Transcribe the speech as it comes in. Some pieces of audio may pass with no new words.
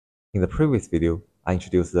In the previous video, I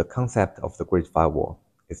introduced the concept of the Great Firewall,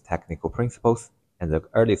 its technical principles, and the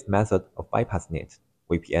earliest method of bypassing it,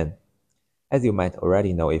 VPN. As you might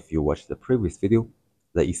already know if you watched the previous video,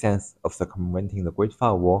 the essence of circumventing the Great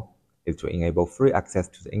Firewall is to enable free access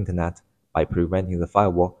to the internet by preventing the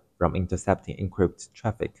firewall from intercepting encrypted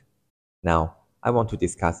traffic. Now, I want to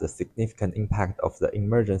discuss the significant impact of the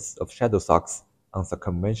emergence of Shadowsocks on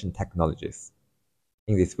circumvention technologies.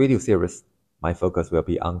 In this video series, my focus will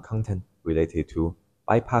be on content related to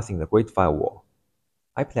bypassing the Great Firewall.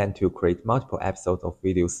 I plan to create multiple episodes of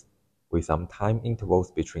videos with some time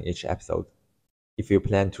intervals between each episode. If you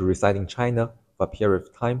plan to reside in China for a period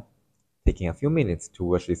of time, taking a few minutes to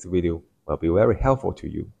watch this video will be very helpful to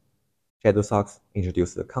you. Shadowsocks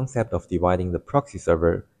introduced the concept of dividing the proxy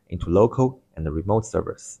server into local and remote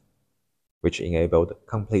servers, which enabled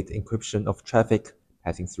complete encryption of traffic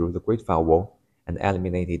passing through the Great Firewall and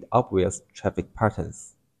eliminated obvious traffic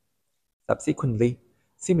patterns. Subsequently,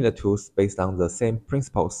 similar tools based on the same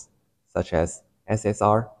principles, such as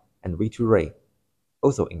SSR and V2Ray,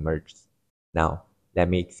 also emerged. Now, let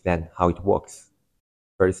me explain how it works.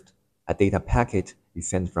 First, a data packet is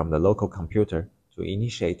sent from the local computer to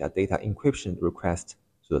initiate a data encryption request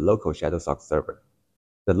to the local Shadowsocks server.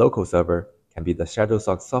 The local server can be the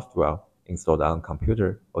Shadowsocks software installed on a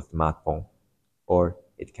computer or smartphone, or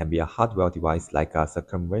it can be a hardware device like a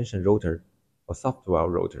circumvention router or software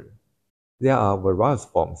router. There are various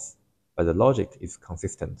forms, but the logic is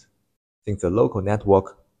consistent. Since the local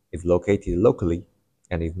network is located locally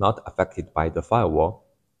and is not affected by the firewall,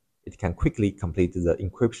 it can quickly complete the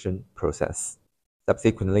encryption process.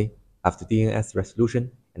 Subsequently, after DNS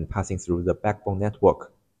resolution and passing through the backbone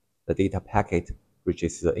network, the data packet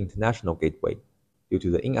reaches the international gateway. Due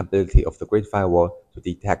to the inability of the Great Firewall to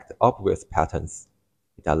detect obvious patterns,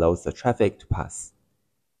 it allows the traffic to pass,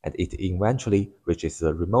 and it eventually reaches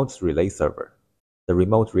the remote relay server. The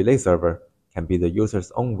remote relay server can be the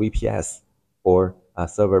user's own VPS or a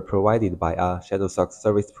server provided by a Shadowsocks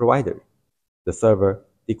service provider. The server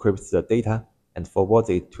decrypts the data and forwards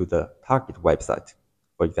it to the target website,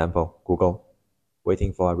 for example, Google,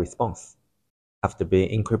 waiting for a response. After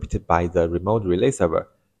being encrypted by the remote relay server,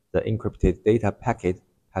 the encrypted data packet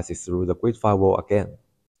passes through the Great Firewall again.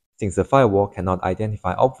 Since the firewall cannot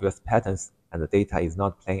identify obvious patterns and the data is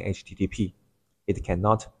not plain HTTP, it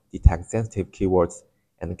cannot detect sensitive keywords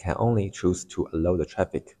and can only choose to allow the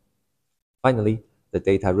traffic. Finally, the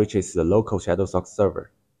data reaches the local Shadowsocks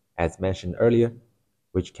server, as mentioned earlier,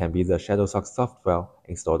 which can be the Shadowsocks software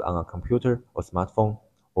installed on a computer or smartphone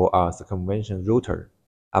or a circumvention router.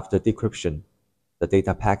 After decryption, the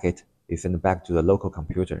data packet is sent back to the local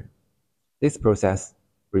computer. This process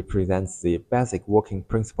represents the basic working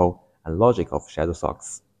principle and logic of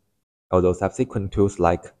Shadowsocks. Although subsequent tools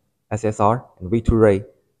like SSR and V2Ray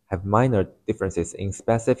have minor differences in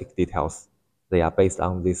specific details, they are based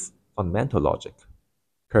on this fundamental logic.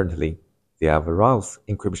 Currently, there are various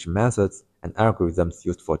encryption methods and algorithms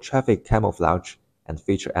used for traffic camouflage and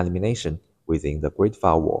feature elimination within the Great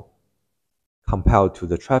Firewall. Compared to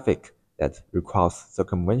the traffic that requires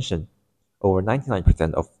circumvention, over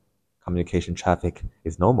 99% of communication traffic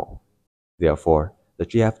is normal. Therefore, the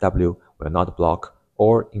GFW will not block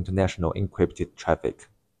all international encrypted traffic.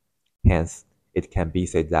 Hence, it can be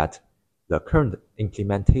said that the current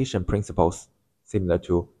implementation principles, similar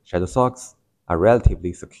to Shadowsocks, are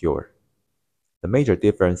relatively secure. The major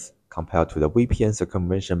difference compared to the VPN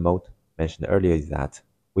circumvention mode mentioned earlier is that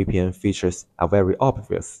VPN features are very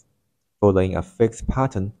obvious, following a fixed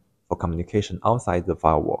pattern for communication outside the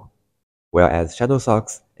firewall, whereas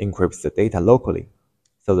Shadowsocks encrypts the data locally,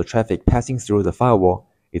 so the traffic passing through the firewall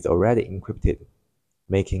is already encrypted,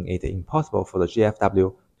 making it impossible for the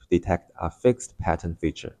GFW to detect a fixed pattern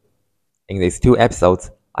feature. In these two episodes,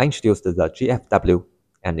 I introduced the GFW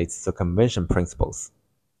and its circumvention principles.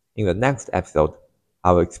 In the next episode,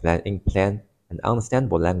 I will explain in plain and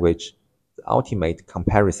understandable language the ultimate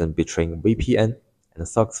comparison between VPN and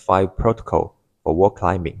Socks5 protocol for wall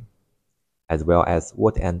climbing, as well as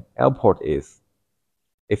what an airport is.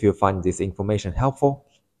 If you find this information helpful,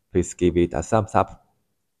 please give it a thumbs up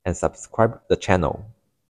and subscribe to the channel.